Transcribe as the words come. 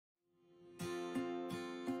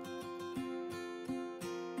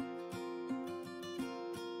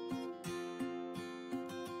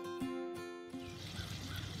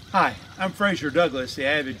Hi, I'm Fraser Douglas, the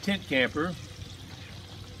avid tent camper.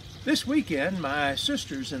 This weekend, my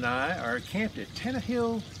sisters and I are camped at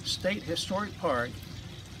Tannehill State Historic Park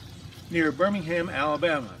near Birmingham,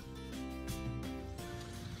 Alabama.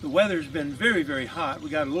 The weather's been very hot. We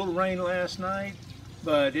got a little rain last night,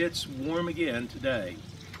 but it's warm again today.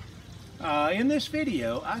 In this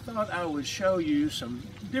video, I thought I would show you some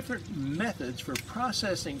different methods for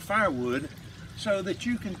processing firewood so that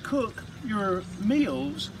you can cook your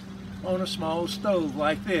meals on a small stove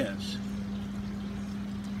like this.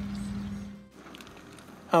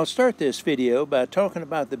 I'll start this video by talking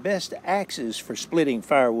about the best axes for splitting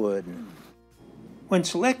firewood. When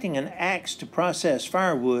selecting an axe to process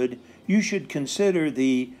firewood, you should consider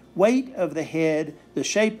the weight of the head, the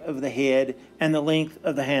shape of the head, and the length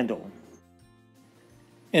of the handle.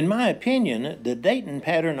 In my opinion, the Dayton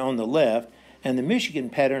pattern on the left and the Michigan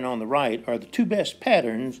pattern on the right are the two best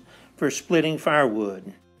patterns for splitting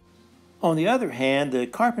firewood. On the other hand, the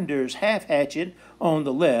carpenter's half hatchet on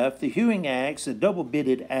the left, the hewing axe, the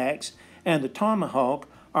double-bitted axe, and the tomahawk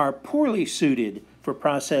are poorly suited for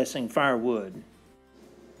processing firewood.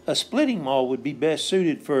 A splitting maul would be best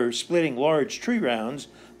suited for splitting large tree rounds,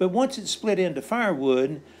 but once it's split into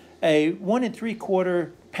firewood, a 1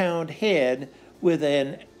 3/4 pound head with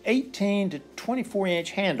an 18 to 24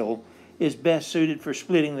 inch handle is best suited for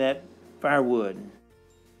splitting that firewood.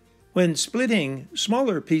 When splitting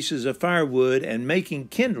smaller pieces of firewood and making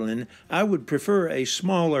kindling, I would prefer a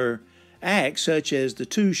smaller axe such as the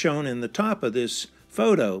two shown in the top of this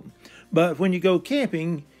photo. But when you go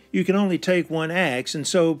camping, you can only take one axe, and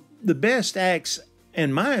so the best axe,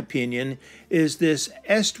 in my opinion, is this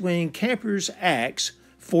Estwing Camper's Axe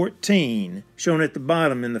 14, shown at the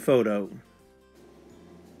bottom in the photo.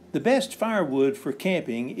 The best firewood for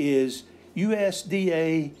camping is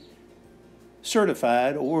USDA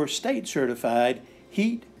certified or state certified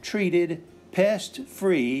heat treated pest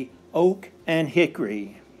free oak and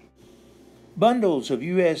hickory. Bundles of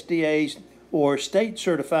USDA or state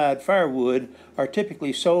certified firewood are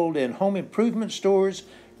typically sold in home improvement stores,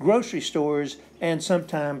 grocery stores, and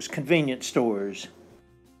sometimes convenience stores.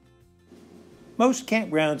 Most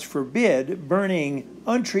campgrounds forbid burning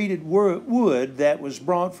untreated wood that was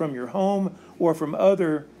brought from your home or from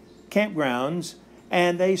other campgrounds,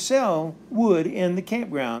 and they sell wood in the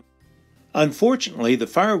campground. Unfortunately, the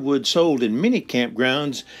firewood sold in many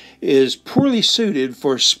campgrounds is poorly suited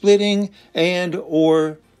for splitting and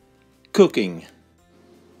or cooking.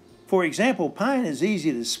 For example, pine is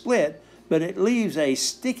easy to split, but it leaves a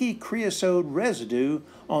sticky creosote residue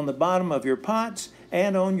on the bottom of your pots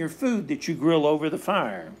and on your food that you grill over the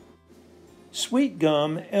fire. Sweet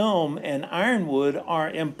gum, elm, and ironwood are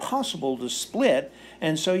impossible to split,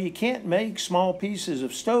 and so you can't make small pieces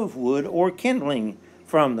of stove wood or kindling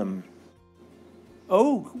from them.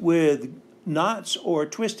 Oak with knots or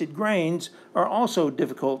twisted grains are also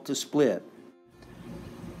difficult to split.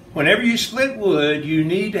 Whenever you split wood, you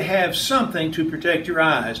need to have something to protect your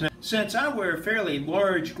eyes. Now, since I wear fairly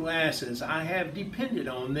large glasses, I have depended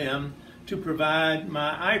on them to provide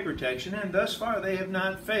my eye protection, and thus far they have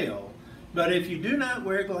not failed. But if you do not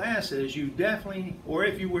wear glasses, you definitely, or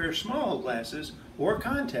if you wear small glasses or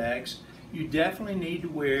contacts, you definitely need to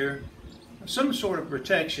wear some sort of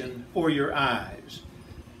protection for your eyes.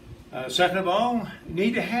 Second of all, you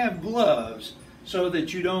need to have gloves so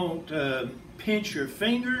that you don't pinch your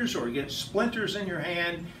fingers or get splinters in your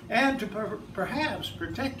hand, and to perhaps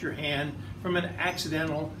protect your hand from an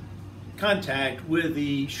accidental contact with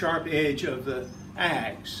the sharp edge of the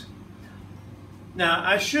axe. Now,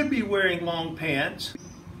 I should be wearing long pants,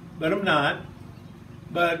 but I'm not.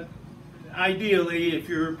 But ideally, if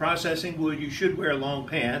you're processing wood, you should wear long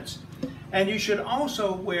pants. And you should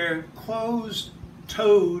also wear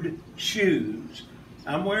closed-toed shoes.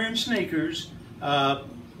 I'm wearing sneakers. A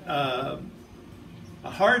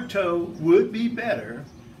hard toe would be better,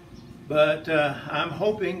 but I'm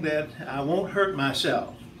hoping that I won't hurt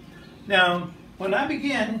myself. Now, when I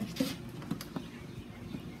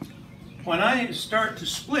start to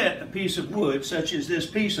split a piece of wood, such as this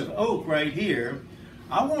piece of oak right here,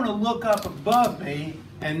 I want to look up above me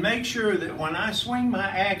and make sure that when I swing my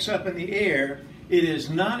axe up in the air, it is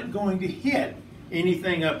not going to hit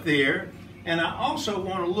anything up there. And I also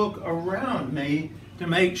want to look around me to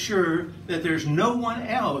make sure that there's no one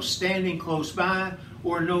else standing close by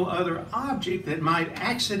or no other object that might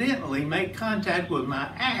accidentally make contact with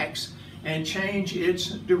my axe and change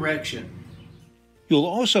its direction. You'll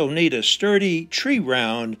also need a sturdy tree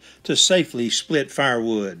round to safely split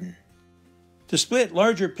firewood. To split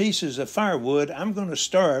larger pieces of firewood, I'm going to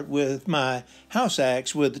start with my house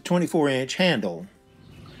axe with the 24-inch handle.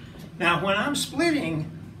 Now, when I'm splitting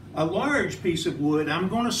a large piece of wood, I'm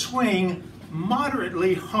going to swing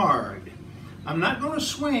moderately hard. I'm not going to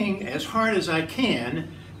swing as hard as I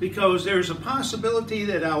can because there's a possibility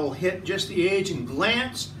that I will hit just the edge and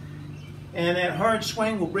glance, and that hard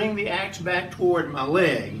swing will bring the axe back toward my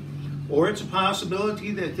leg. Or it's a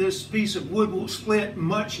possibility that this piece of wood will split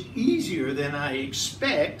much easier than I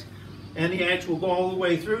expect, and the axe will go all the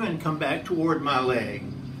way through and come back toward my leg.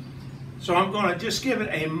 So I'm going to just give it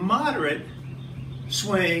a moderate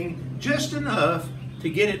swing, just enough to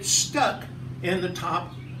get it stuck in the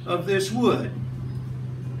top of this wood.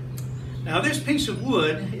 Now this piece of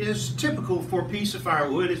wood is typical for a piece of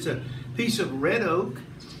firewood. It's a piece of red oak.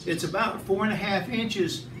 It's about 4.5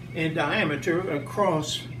 inches in diameter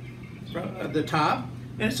across the top,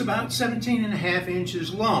 and it's about 17.5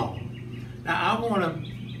 inches long. Now I want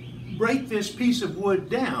to break this piece of wood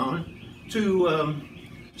down to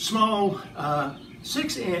small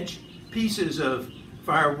 6-inch pieces of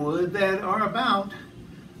firewood that are about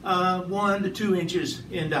 1 to 2 inches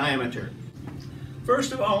in diameter.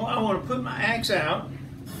 First of all, I want to put my axe out,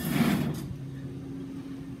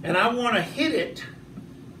 and I want to hit it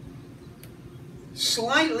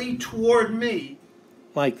slightly toward me,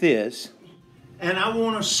 like this, and I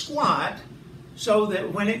want to squat so that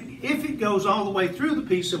if it goes all the way through the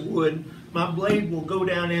piece of wood, my blade will go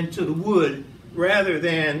down into the wood rather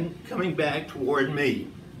than coming back toward me.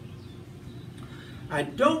 I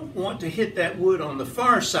don't want to hit that wood on the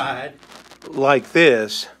far side like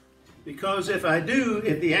this, because if I do,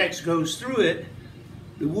 if the axe goes through it,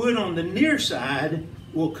 the wood on the near side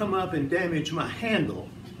will come up and damage my handle.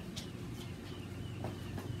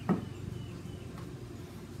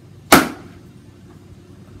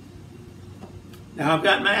 Now I've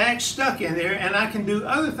got my axe stuck in there, and I can do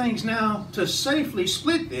other things now to safely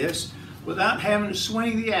split this without having to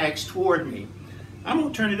swing the axe toward me. I'm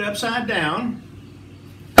going to turn it upside down.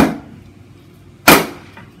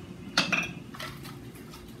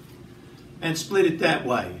 And split it that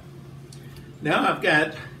way. Now I've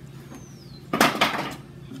got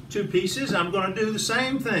 2 pieces. I'm going to do the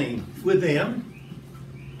same thing with them.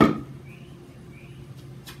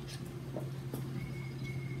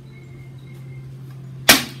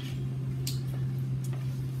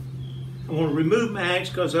 I want to remove my axe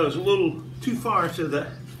because I was a little too far to the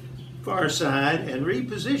far side, and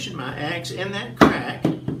reposition my axe in that crack.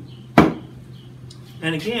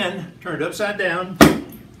 And again, turn it upside down.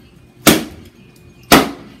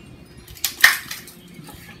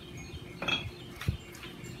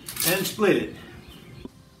 And split it.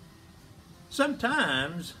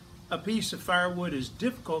 Sometimes a piece of firewood is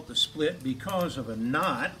difficult to split because of a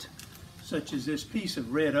knot, such as this piece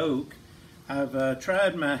of red oak. I've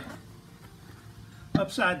tried my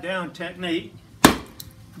upside down technique,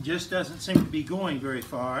 just doesn't seem to be going very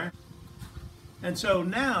far. And so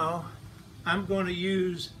now I'm going to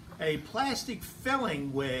use a plastic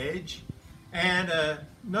felling wedge and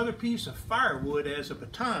another piece of firewood as a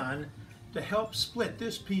baton to help split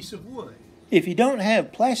this piece of wood. If you don't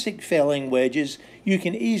have plastic felling wedges, you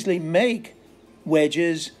can easily make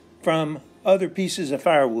wedges from other pieces of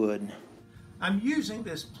firewood. I'm using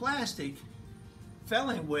this plastic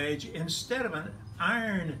felling wedge instead of an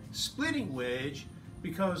iron splitting wedge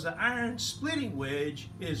because the iron splitting wedge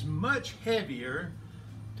is much heavier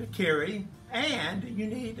to carry, and you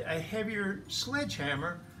need a heavier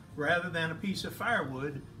sledgehammer rather than a piece of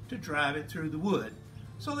firewood to drive it through the wood.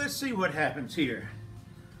 So let's see what happens here.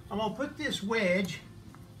 I'm going to put this wedge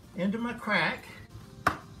into my crack,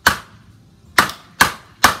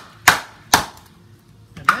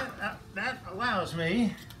 and that allows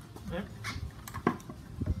me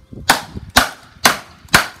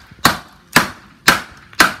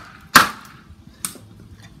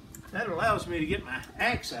to get my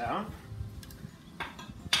axe out.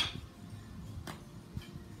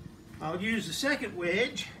 I'll use the second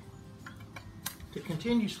wedge to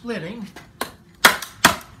continue splitting.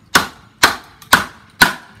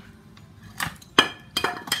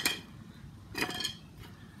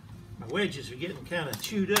 My wedges are getting kind of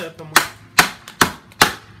chewed up. I'm going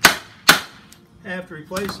to have to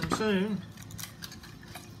replace them soon.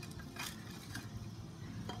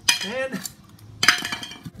 And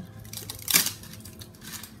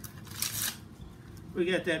we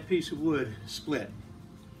got that piece of wood split.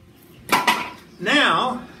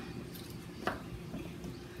 Now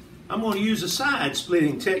I'm going to use a side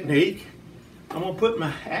splitting technique. I'm going to put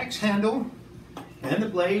my axe handle and the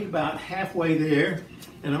blade about halfway there,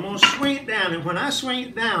 and I'm going to swing it down. And when I swing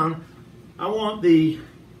it down, I want the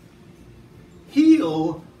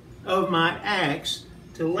heel of my axe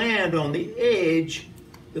to land on the edge,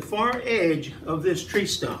 the far edge of this tree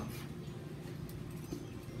stump.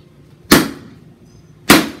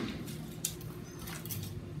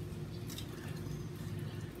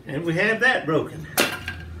 And we have that broken.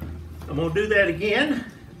 I'm going to do that again.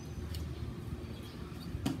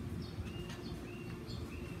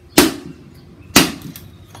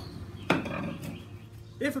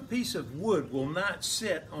 If a piece of wood will not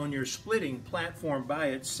sit on your splitting platform by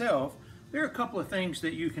itself, there are a couple of things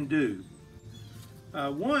that you can do.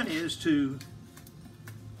 One is to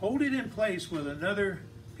hold it in place with another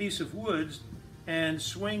piece of wood and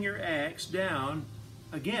swing your axe down,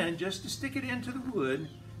 again, just to stick it into the wood,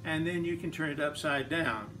 and then you can turn it upside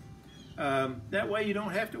down. That way you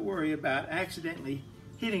don't have to worry about accidentally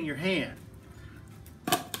hitting your hand.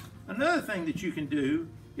 Another thing that you can do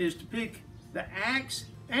is to pick the axe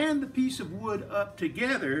and the piece of wood up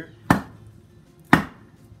together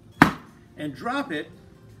and drop it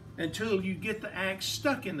until you get the axe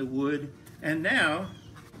stuck in the wood, and now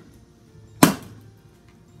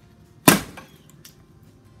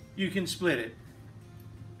you can split it.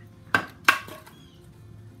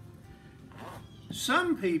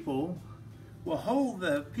 Some people will hold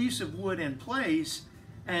the piece of wood in place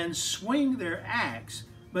and swing their axe,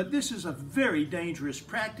 but this is a very dangerous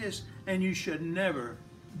practice and you should never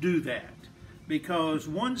do that, because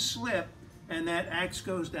one slip and that axe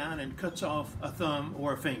goes down and cuts off a thumb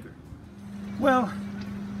or a finger. Well,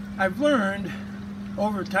 I've learned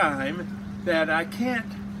over time that I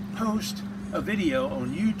can't post a video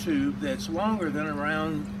on YouTube that's longer than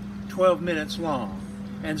around 12 minutes long.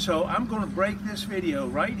 And so I'm going to break this video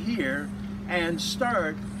right here and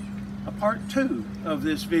start a part 2 of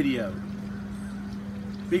this video.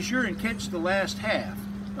 Be sure and catch the last half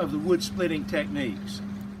of the wood splitting techniques.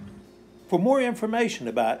 For more information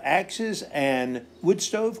about axes and wood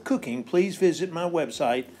stove cooking, please visit my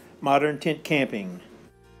website, Modern Tent Camping.